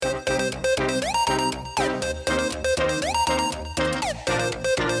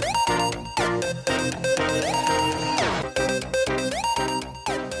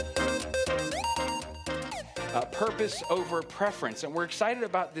purpose over preference. And we're excited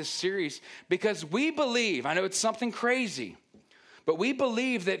about this series because we believe, I know it's something crazy, but we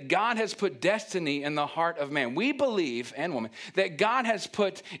believe that God has put destiny in the heart of man. We believe, and woman, that God has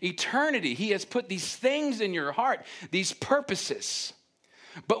put eternity. He has put these things in your heart, these purposes.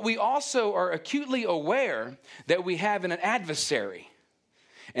 But we also are acutely aware that we have an adversary.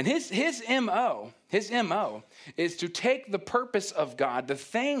 And his MO is to take the purpose of God, the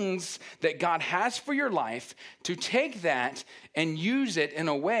things that God has for your life, to take that and use it in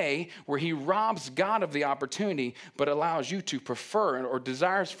a way where he robs God of the opportunity, but allows you to prefer or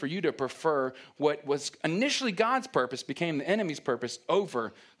desires for you to prefer what was initially God's purpose became the enemy's purpose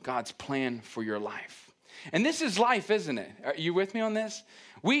over God's plan for your life. And this is life, isn't it? Are you with me on this?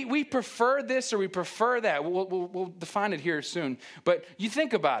 We prefer this or we prefer that. We'll define it here soon. But you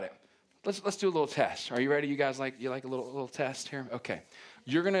think about it. Let's do a little test. Are you ready? You guys like a little test here? Okay.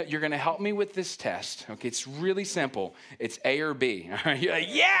 You're gonna help me with this test. Okay, it's really simple. It's A or B. You're like,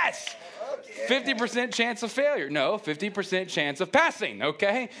 yes! 50% chance of failure. No, 50% chance of passing.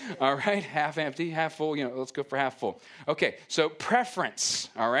 Okay? All right, half empty, half full. Let's go for half full. Okay, so preference.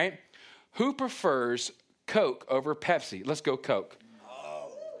 All right? Who prefers Coke over Pepsi? Let's go Coke.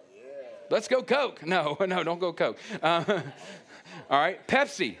 Let's go Coke. No, don't go Coke. All right,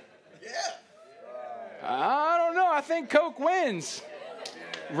 Pepsi. I don't know. I think Coke wins.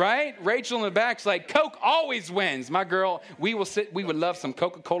 Right? Rachel in the back's like, Coke always wins. My girl, we would love some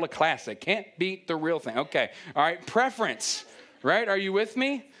Coca-Cola Classic. Can't beat the real thing. Okay. All right, preference. Right? Are you with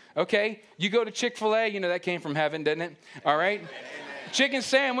me? Okay. You go to Chick-fil-A, that came from heaven, didn't it? All right. Chicken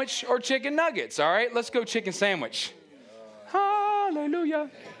sandwich or chicken nuggets. All right, let's go chicken sandwich. Hallelujah.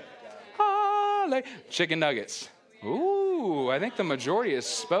 Chicken nuggets. Ooh, I think the majority has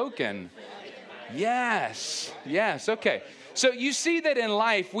spoken. Yes, okay. So you see that in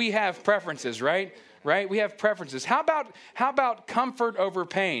life we have preferences, right? Right? We have preferences. How about comfort over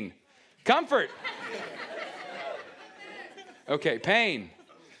pain? Comfort. Okay, pain.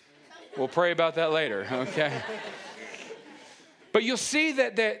 We'll pray about that later, okay? But you'll see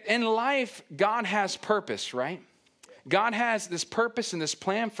that in life, God has purpose, right? God has this purpose and this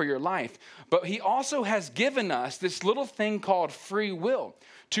plan for your life, but he also has given us this little thing called free will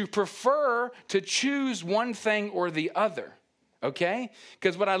to prefer to choose one thing or the other, okay?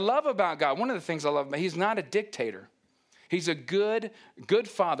 Because what I love about God, one of the things I love about him, he's not a dictator. He's a good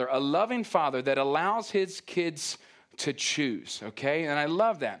father, a loving father that allows his kids to choose, okay? And I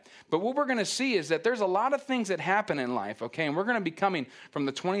love that. But what we're going to see is that there's a lot of things that happen in life, okay? And we're going to be coming from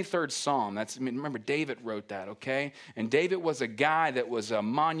the 23rd Psalm. Remember, David wrote that, okay? And David was a guy that was a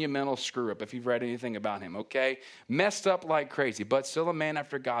monumental screw-up, if you've read anything about him, okay? Messed up like crazy, but still a man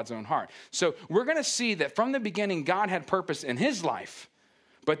after God's own heart. So we're going to see that from the beginning, God had purpose in his life,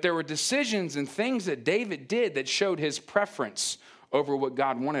 but there were decisions and things that David did that showed his preference over what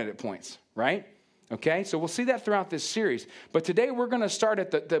God wanted at points, right? Okay, so we'll see that throughout this series. But today we're going to start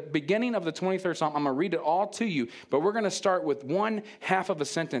at the beginning of the 23rd Psalm. I'm going to read it all to you, but we're going to start with one half of a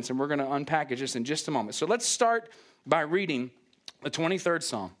sentence, and we're going to unpackage this in just a moment. So let's start by reading the 23rd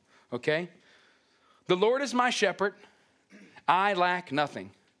Psalm, okay? The Lord is my shepherd. I lack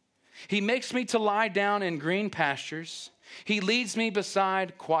nothing. He makes me to lie down in green pastures. He leads me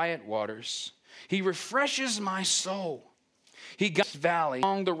beside quiet waters. He refreshes my soul. He guides valley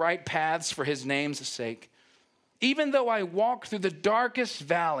along the right paths for his name's sake. Even though I walk through the darkest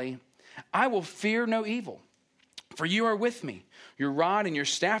valley, I will fear no evil. For you are with me. Your rod and your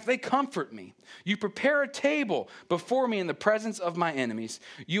staff, they comfort me. You prepare a table before me in the presence of my enemies.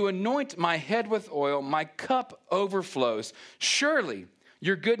 You anoint my head with oil. My cup overflows. Surely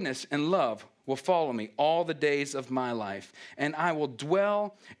your goodness and love will follow me all the days of my life, and I will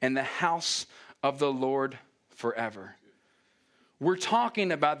dwell in the house of the Lord forever. We're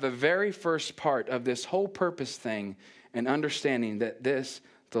talking about the very first part of this whole purpose thing and understanding that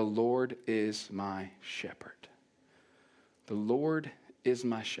the Lord is my shepherd. The Lord is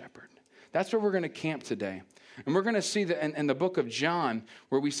my shepherd. That's where we're going to camp today. And we're going to see that in the book of John,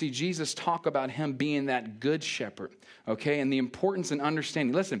 where we see Jesus talk about him being that good shepherd, okay, and the importance and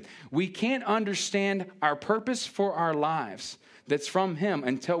understanding. Listen, we can't understand our purpose for our lives that's from him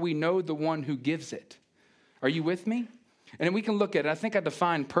until we know the one who gives it. Are you with me? And we can look at it. I think I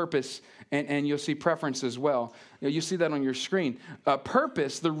defined purpose, and you'll see preference as well. You'll see that on your screen.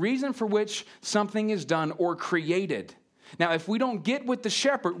 Purpose, the reason for which something is done or created. Now, if we don't get with the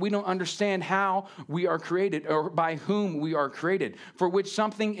shepherd, we don't understand how we are created or by whom we are created, for which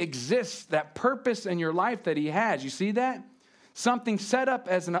something exists, that purpose in your life that he has. You see that? Something set up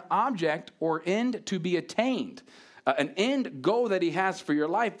as an object or end to be attained, an end goal that he has for your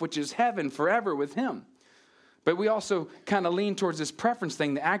life, which is heaven forever with him. But we also kind of lean towards this preference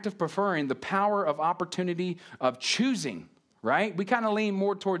thing, the act of preferring, the power of opportunity of choosing, right? We kind of lean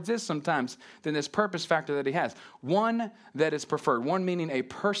more towards this sometimes than this purpose factor that he has. One that is preferred, one meaning a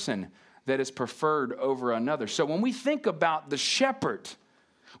person that is preferred over another. So when we think about the shepherd,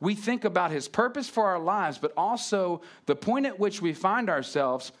 we think about his purpose for our lives, but also the point at which we find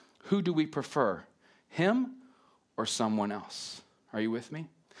ourselves, who do we prefer, him or someone else? Are you with me?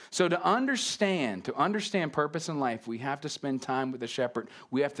 So to understand purpose in life, we have to spend time with the shepherd.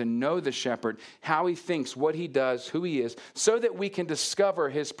 We have to know the shepherd, how he thinks, what he does, who he is, so that we can discover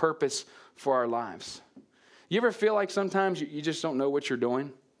his purpose for our lives. You ever feel like sometimes you just don't know what you're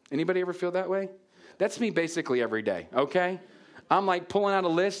doing? Anybody ever feel that way? That's me basically every day, okay? I'm like pulling out a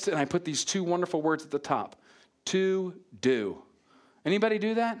list and I put these two wonderful words at the top. To do. Anybody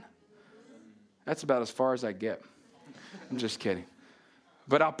do that? That's about as far as I get. I'm just kidding.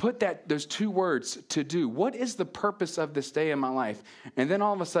 But I'll put those two words, to do. What is the purpose of this day in my life? And then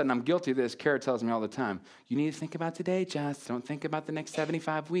all of a sudden, I'm guilty of this. Kara tells me all the time, you need to think about today, Just. Don't think about the next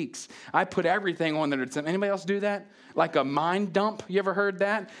 75 weeks. I put everything on there. Anybody else do that? Like a mind dump? You ever heard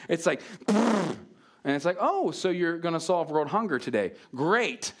that? It's like, and it's like, oh, so you're going to solve world hunger today.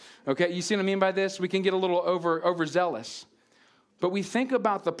 Great. Okay, you see what I mean by this? We can get a little overzealous. But we think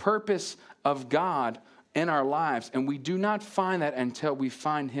about the purpose of God in our lives, and we do not find that until we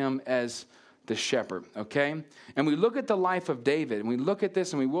find him as the shepherd, okay? And we look at the life of David, and we look at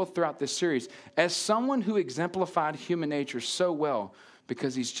this, and we will throughout this series, as someone who exemplified human nature so well,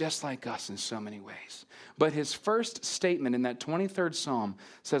 because he's just like us in so many ways. But his first statement in that 23rd Psalm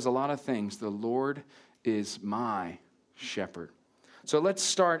says a lot of things. The Lord is my shepherd. So let's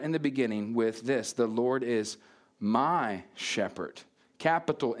start in the beginning with this. The Lord is my shepherd.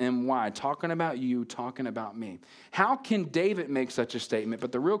 Capital M-Y, talking about you, talking about me. How can David make such a statement?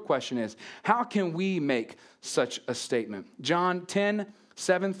 But the real question is, how can we make such a statement? John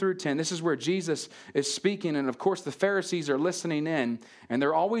 10:7-10. This is where Jesus is speaking. And of course, the Pharisees are listening in. And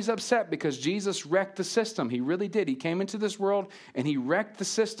they're always upset because Jesus wrecked the system. He really did. He came into this world and he wrecked the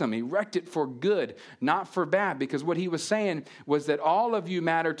system. He wrecked it for good, not for bad. Because what he was saying was that all of you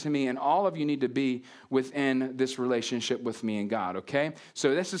matter to me and all of you need to be within this relationship with me and God, okay?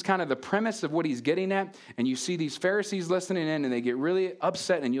 So this is kind of the premise of what he's getting at. And you see these Pharisees listening in and they get really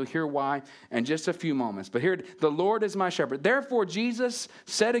upset, and you'll hear why in just a few moments. But here, the Lord is my shepherd. Therefore, Jesus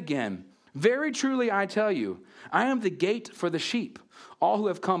said again, very truly I tell you, I am the gate for the sheep. All who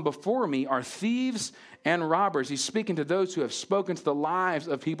have come before me are thieves and robbers. He's speaking to those who have spoken to the lives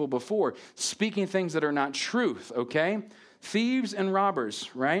of people before, speaking things that are not truth, okay? Thieves and robbers,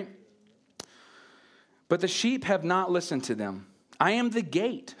 right? But the sheep have not listened to them. I am the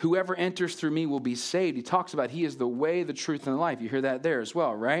gate. Whoever enters through me will be saved. He talks about he is the way, the truth, and the life. You hear that there as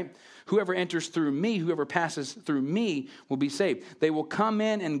well, right? Whoever enters through me, whoever passes through me will be saved. They will come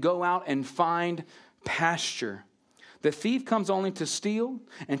in and go out and find pasture. The thief comes only to steal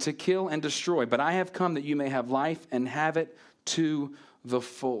and to kill and destroy, but I have come that you may have life and have it to the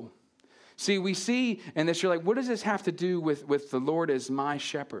full. See, we see in this, you're like, what does this have to do with the Lord as my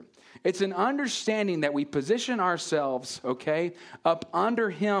shepherd? It's an understanding that we position ourselves, okay, up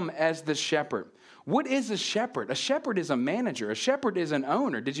under him as the shepherd. What is a shepherd? A shepherd is a manager. A shepherd is an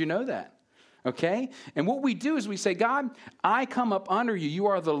owner. Did you know that? Okay? And what we do is we say, God, I come up under you. You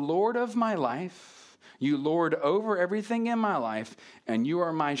are the Lord of my life. You lord over everything in my life, and you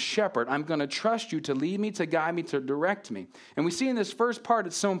are my shepherd. I'm going to trust you to lead me, to guide me, to direct me. And we see in this first part,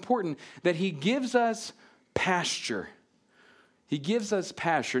 it's so important that he gives us pasture. He gives us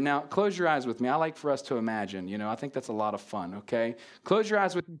pasture. Now, close your eyes with me. I like for us to imagine, I think that's a lot of fun, okay? Close your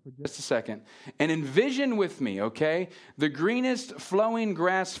eyes with me for just a second and envision with me, okay, the greenest flowing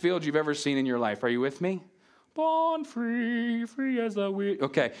grass field you've ever seen in your life. Are you with me? Born free, free as a weed.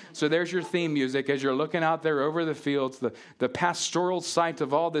 Okay, so there's your theme music as you're looking out there over the fields, the pastoral sight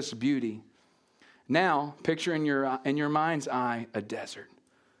of all this beauty. Now, picture in your mind's eye a desert.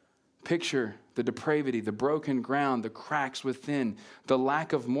 Picture the depravity, the broken ground, the cracks within, the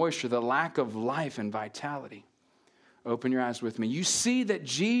lack of moisture, the lack of life and vitality. Open your eyes with me. You see that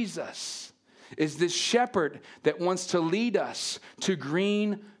Jesus is this shepherd that wants to lead us to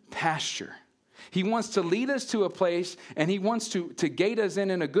green pasture. He wants to lead us to a place, and he wants to gate us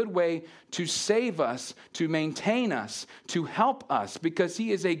in a good way to save us, to maintain us, to help us, because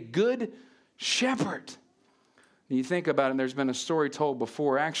he is a good shepherd. And you think about it, and there's been a story told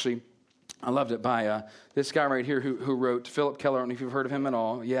before. Actually, I loved it by this guy right here who wrote, Philip Keller. I don't know if you've heard of him at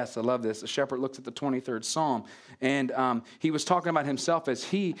all. Yes, I love this. A shepherd looks at the 23rd Psalm, and he was talking about himself as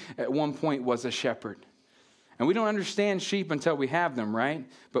he, at one point, was a shepherd. And we don't understand sheep until we have them, right?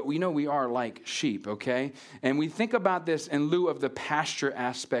 But we know we are like sheep, okay? And we think about this in lieu of the pasture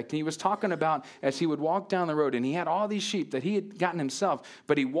aspect. And he was talking about as he would walk down the road, and he had all these sheep that he had gotten himself,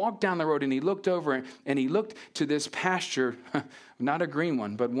 but he walked down the road and he looked over and he looked to this pasture, not a green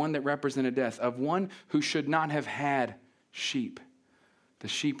one, but one that represented death, of one who should not have had sheep. The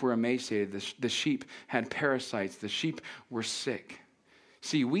sheep were emaciated. The sheep had parasites. The sheep were sick.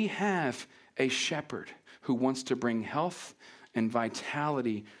 See, we have a shepherd who wants to bring health and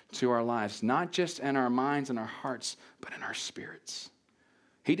vitality to our lives, not just in our minds and our hearts, but in our spirits.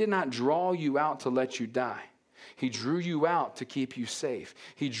 He did not draw you out to let you die. He drew you out to keep you safe.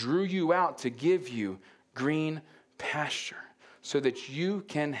 He drew you out to give you green pasture so that you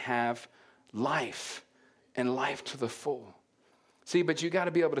can have life and life to the full. See, but you got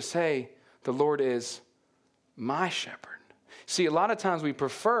to be able to say, the Lord is my shepherd. See, a lot of times we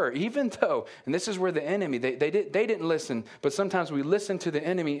prefer, even though, and this is where the enemy, they didn't listen, but sometimes we listen to the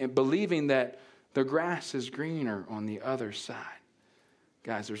enemy and believing that the grass is greener on the other side.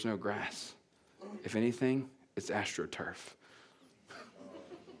 Guys, there's no grass. If anything, it's AstroTurf.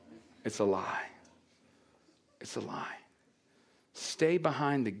 It's a lie. It's a lie. Stay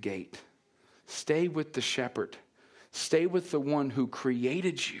behind the gate. Stay with the shepherd. Stay with the one who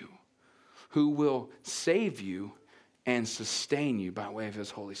created you, who will save you and sustain you by way of his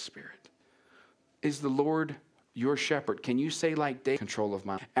Holy Spirit. Is the Lord your shepherd? Can you say like David, control of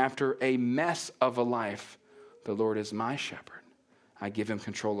my life? After a mess of a life, the Lord is my shepherd. I give him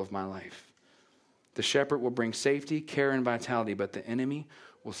control of my life. The shepherd will bring safety, care, and vitality, but the enemy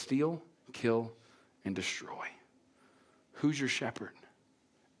will steal, kill, and destroy. Who's your shepherd?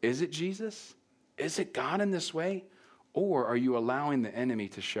 Is it Jesus? Is it God in this way? Or are you allowing the enemy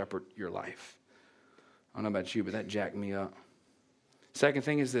to shepherd your life? I don't know about you, but that jacked me up. Second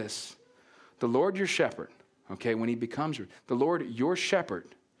thing is this. The Lord your shepherd, okay, when he becomes the Lord your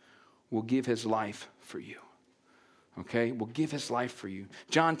shepherd will give his life for you. Okay, will give his life for you.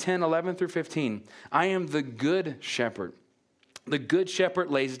 John 10, 11 through 15. I am the good shepherd. The good shepherd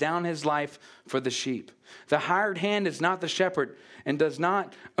lays down his life for the sheep. The hired hand is not the shepherd and does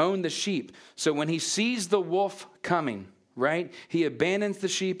not own the sheep. So when he sees the wolf coming, right, he abandons the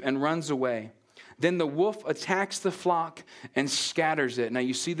sheep and runs away. Then the wolf attacks the flock and scatters it. Now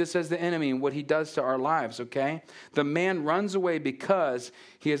you see this as the enemy and what he does to our lives, okay? The man runs away because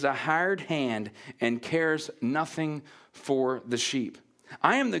he is a hired hand and cares nothing for the sheep.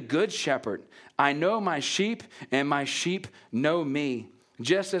 I am the good shepherd. I know my sheep and my sheep know me,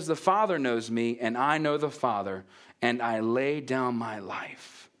 just as the Father knows me and I know the Father, and I lay down my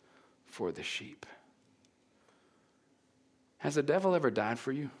life for the sheep. Has the devil ever died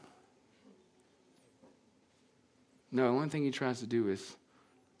for you? No, the only thing he tries to do is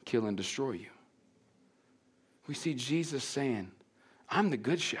kill and destroy you. We see Jesus saying, I'm the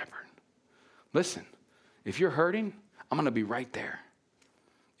good shepherd. Listen, if you're hurting, I'm going to be right there.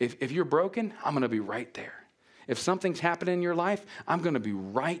 If you're broken, I'm going to be right there. If something's happening in your life, I'm going to be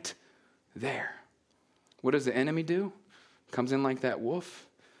right there. What does the enemy do? Comes in like that wolf.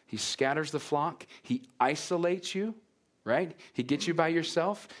 He scatters the flock. He isolates you. Right? He gets you by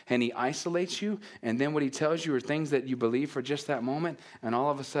yourself and he isolates you. And then what he tells you are things that you believe for just that moment. And all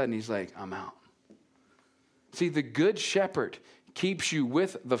of a sudden he's like, I'm out. See, the good shepherd keeps you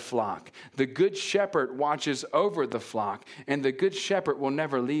with the flock. The good shepherd watches over the flock. And the good shepherd will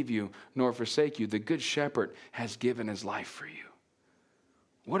never leave you nor forsake you. The good shepherd has given his life for you.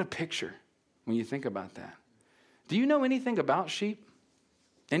 What a picture when you think about that. Do you know anything about sheep?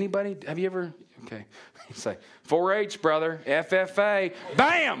 Anybody? Have you ever? Okay. It's like 4-H, brother. FFA.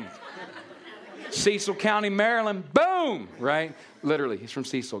 Bam! Cecil County, Maryland. Boom! Right? Literally. He's from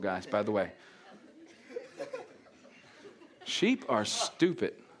Cecil, guys, by the way. Sheep are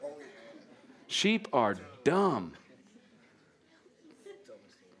stupid. Sheep are dumb.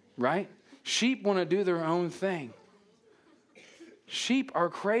 Right? Sheep want to do their own thing. Sheep are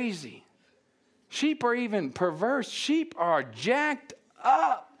crazy. Sheep are even perverse. Sheep are jacked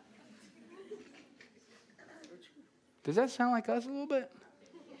up. Does that sound like us a little bit?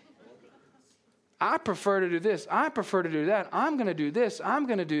 I prefer to do this. I prefer to do that. I'm going to do this. I'm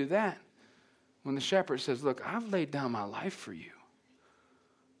going to do that. When the shepherd says, look, I've laid down my life for you.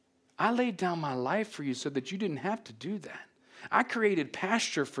 I laid down my life for you so that you didn't have to do that. I created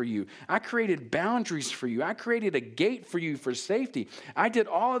pasture for you. I created boundaries for you. I created a gate for you for safety. I did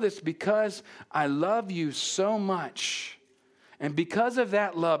all of this because I love you so much. And because of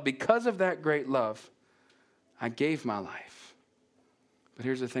that love, because of that great love, I gave my life. But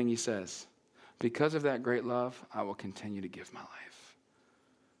here's the thing he says. Because of that great love, I will continue to give my life.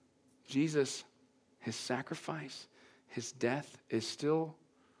 Jesus his sacrifice, his death is still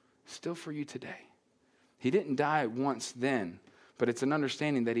for you today. He didn't die once then, but it's an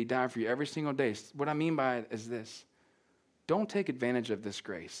understanding that he died for you every single day. What I mean by it is this. Don't take advantage of this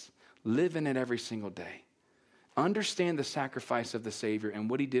grace. Live in it every single day. Understand the sacrifice of the Savior and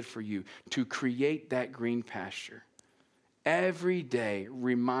what he did for you to create that green pasture. Every day,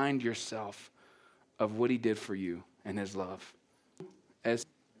 remind yourself of what he did for you and his love.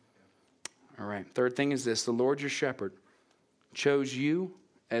 All right, third thing is this. The Lord your shepherd chose you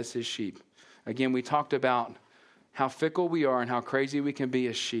as his sheep. Again, we talked about how fickle we are and how crazy we can be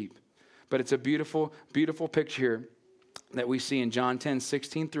as sheep. But it's a beautiful, beautiful picture here that we see in John 10,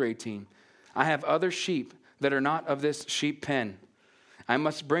 16 through 18. I have other sheep that are not of this sheep pen. I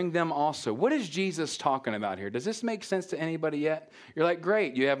must bring them also. What is Jesus talking about here? Does this make sense to anybody yet? You're like,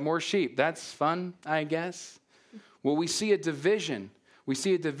 great, you have more sheep. That's fun, I guess. Well, we see a division. We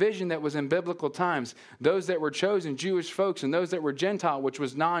see a division that was in biblical times. Those that were chosen, Jewish folks, and those that were Gentile, which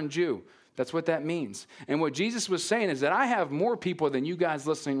was non-Jew. That's what that means. And what Jesus was saying is that I have more people than you guys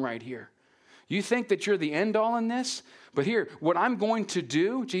listening right here. You think that you're the end all in this? But here, what I'm going to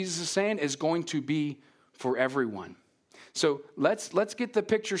do, Jesus is saying, is going to be for everyone. So let's get the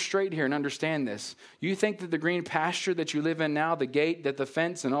picture straight here and understand this. You think that the green pasture that you live in now, the gate, that the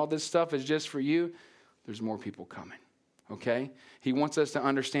fence and all this stuff is just for you? There's more people coming, okay? He wants us to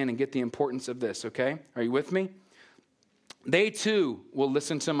understand and get the importance of this, okay? Are you with me? They too will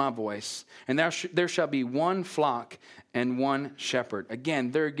listen to my voice, and there shall be one flock and one shepherd.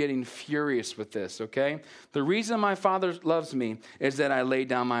 Again, they're getting furious with this, okay? The reason my Father loves me is that I lay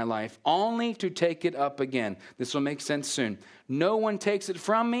down my life, only to take it up again. This will make sense soon. No one takes it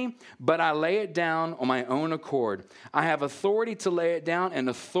from me, but I lay it down on my own accord. I have authority to lay it down and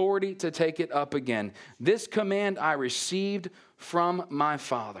authority to take it up again. This command I received from my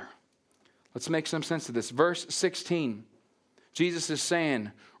Father. Let's make some sense of this. Verse 16. Jesus is saying,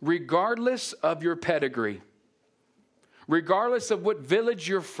 regardless of your pedigree, regardless of what village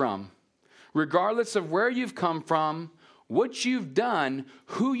you're from, regardless of where you've come from, what you've done,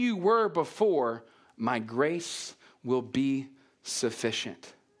 who you were before, my grace will be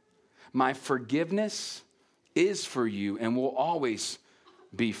sufficient. My forgiveness is for you and will always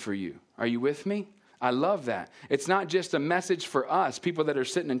be for you. Are you with me? I love that. It's not just a message for us, people that are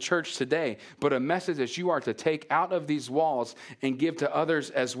sitting in church today, but a message that you are to take out of these walls and give to others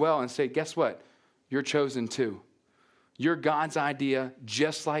as well and say, guess what? You're chosen too. You're God's idea,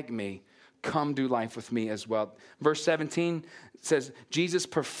 just like me. Come do life with me as well. Verse 17 says, Jesus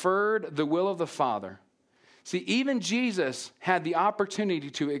preferred the will of the Father. See, even Jesus had the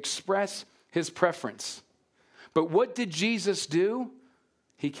opportunity to express his preference. But what did Jesus do?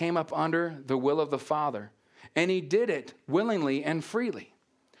 He came up under the will of the Father, and he did it willingly and freely.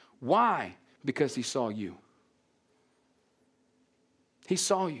 Why? Because he saw you. He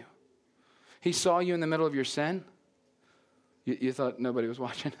saw you. He saw you in the middle of your sin. You thought nobody was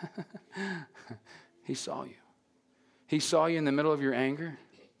watching? He saw you. He saw you in the middle of your anger.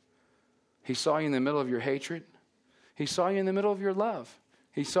 He saw you in the middle of your hatred. He saw you in the middle of your love.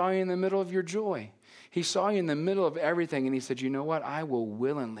 He saw you in the middle of your joy. He saw you in the middle of everything, and he said, you know what? I will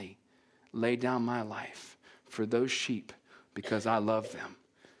willingly lay down my life for those sheep because I love them.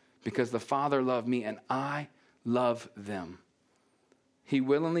 Because the Father loved me, and I love them. He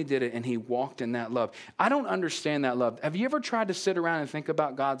willingly did it, and he walked in that love. I don't understand that love. Have you ever tried to sit around and think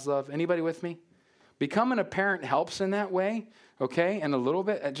about God's love? Anybody with me? Becoming a parent helps in that way, okay? And a little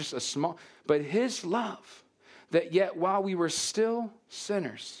bit, just a small. But his love, that yet while we were still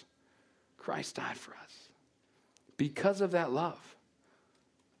sinners, Christ died for us. Because of that love.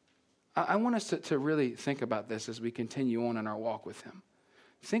 I want us to really think about this as we continue on in our walk with him.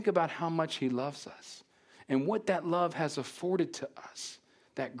 Think about how much he loves us and what that love has afforded to us.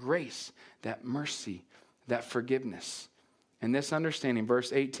 That grace, that mercy, that forgiveness. And this understanding,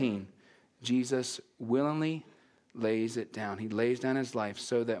 verse 18, Jesus willingly lays it down. He lays down his life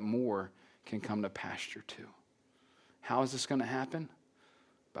so that more can come to pasture too. How is this going to happen?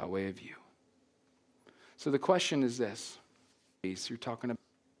 By way of you. So the question is this. You're talking about,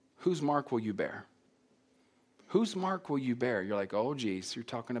 whose mark will you bear? Whose mark will you bear? You're like, oh, geez, you're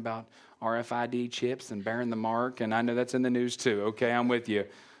talking about RFID chips and bearing the mark. And I know that's in the news too. Okay, I'm with you.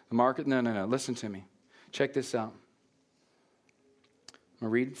 The mark, no. Listen to me. Check this out. I'm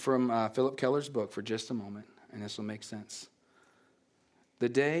going to read from Philip Keller's book for just a moment, and this will make sense. The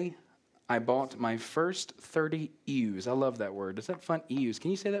day I bought my first 30 ewes. I love that word. Is that fun? Ewes. Can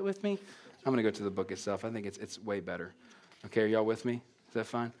you say that with me? I'm going to go to the book itself. I think it's way better. Okay, are y'all with me? Is that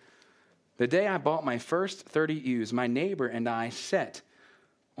fine? The day I bought my first 30 ewes, my neighbor and I sat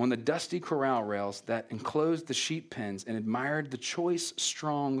on the dusty corral rails that enclosed the sheep pens and admired the choice,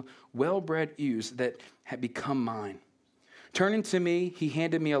 strong, well-bred ewes that had become mine. Turning to me, he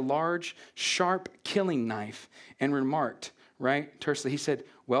handed me a large, sharp killing knife and remarked, right, tersely, he said,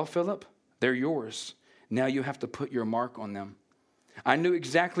 "Well, Philip, they're yours. Now you have to put your mark on them." I knew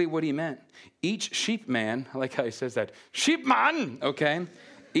exactly what he meant. Each sheepman, I like how he says that, sheepman, okay?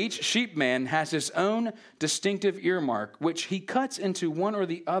 Each sheepman has his own distinctive earmark, which he cuts into one or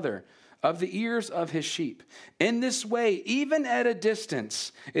the other of the ears of his sheep. In this way, even at a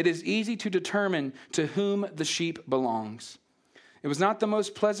distance, it is easy to determine to whom the sheep belongs. It was not the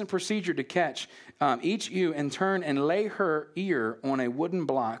most pleasant procedure to catch each ewe in turn and lay her ear on a wooden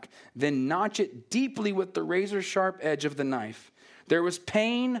block, then notch it deeply with the razor-sharp edge of the knife. There was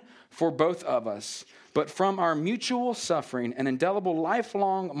pain for both of us, but from our mutual suffering, an indelible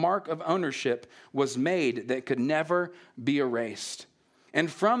lifelong mark of ownership was made that could never be erased. And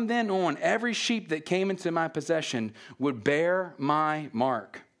from then on, every sheep that came into my possession would bear my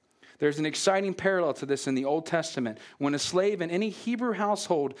mark. There's an exciting parallel to this in the Old Testament. When a slave in any Hebrew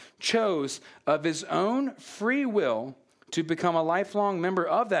household chose of his own free will to become a lifelong member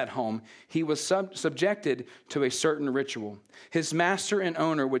of that home, he was subjected to a certain ritual. His master and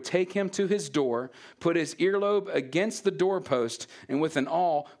owner would take him to his door, put his earlobe against the doorpost, and with an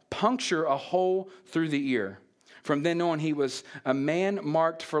awl puncture a hole through the ear. From then on, he was a man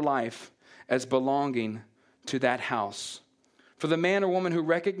marked for life as belonging to that house. For the man or woman who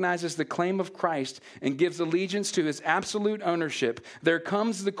recognizes the claim of Christ and gives allegiance to his absolute ownership, there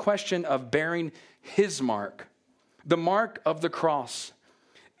comes the question of bearing his mark, the mark of the cross.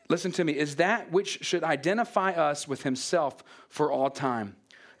 Listen to me, is that which should identify us with himself for all time.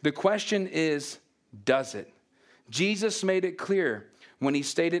 The question is, does it? Jesus made it clear when he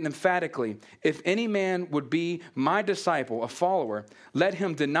stated emphatically, "If any man would be my disciple, a follower, let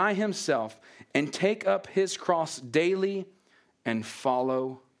him deny himself and take up his cross daily and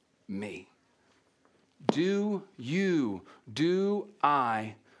follow me." Do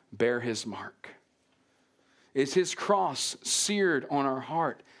I bear his mark? Is his cross seared on our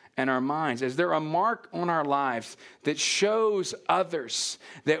heart and our minds? Is there a mark on our lives that shows others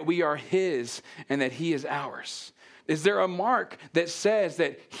that we are his and that he is ours? Is there a mark that says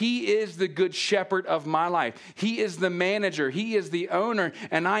that he is the good shepherd of my life? He is the manager. He is the owner,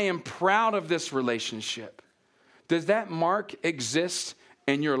 and I am proud of this relationship. Does that mark exist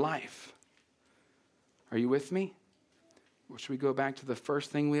in your life? Are you with me? Or should we go back to the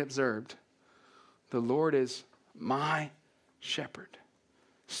first thing we observed? The Lord is my shepherd.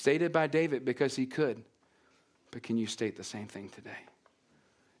 Stated by David because he could. But can you state the same thing today?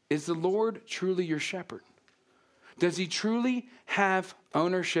 Is the Lord truly your shepherd? Does he truly have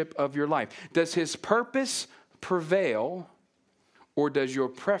ownership of your life? Does his purpose prevail, or does your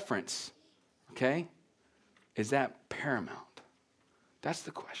preference, is that paramount? That's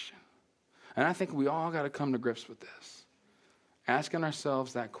the question. And I think we all got to come to grips with this. Asking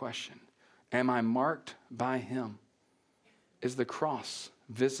ourselves that question. Am I marked by him? Is the cross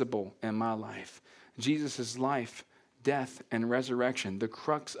visible in my life? Jesus' life, death, and resurrection, the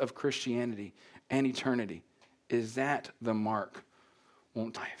crux of Christianity and eternity. Is that the mark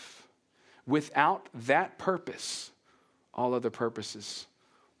on life? Without that purpose, all other purposes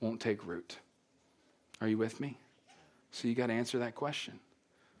won't take root. Are you with me? So you got to answer that question.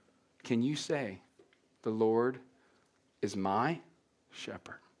 Can you say, the Lord is my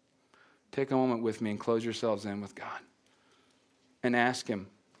shepherd? Take a moment with me and close yourselves in with God. And ask him,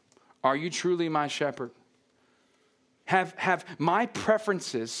 are you truly my shepherd? Have my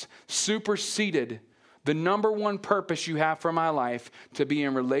preferences superseded the number one purpose you have for my life, to be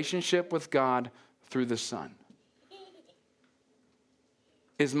in relationship with God through the Son?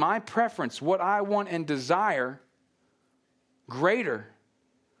 Is my preference, what I want and desire, greater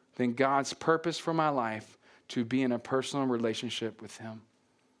than God's purpose for my life to be in a personal relationship with him?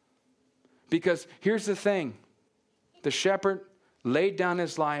 Because here's the thing. The shepherd laid down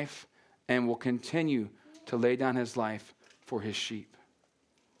his life and will continue to lay down his life for his sheep.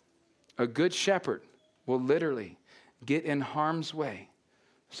 A good shepherd will literally get in harm's way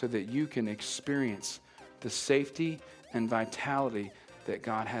so that you can experience the safety and vitality that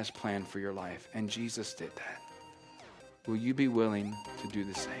God has planned for your life. And Jesus did that. Will you be willing to do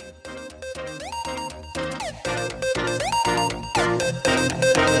the same?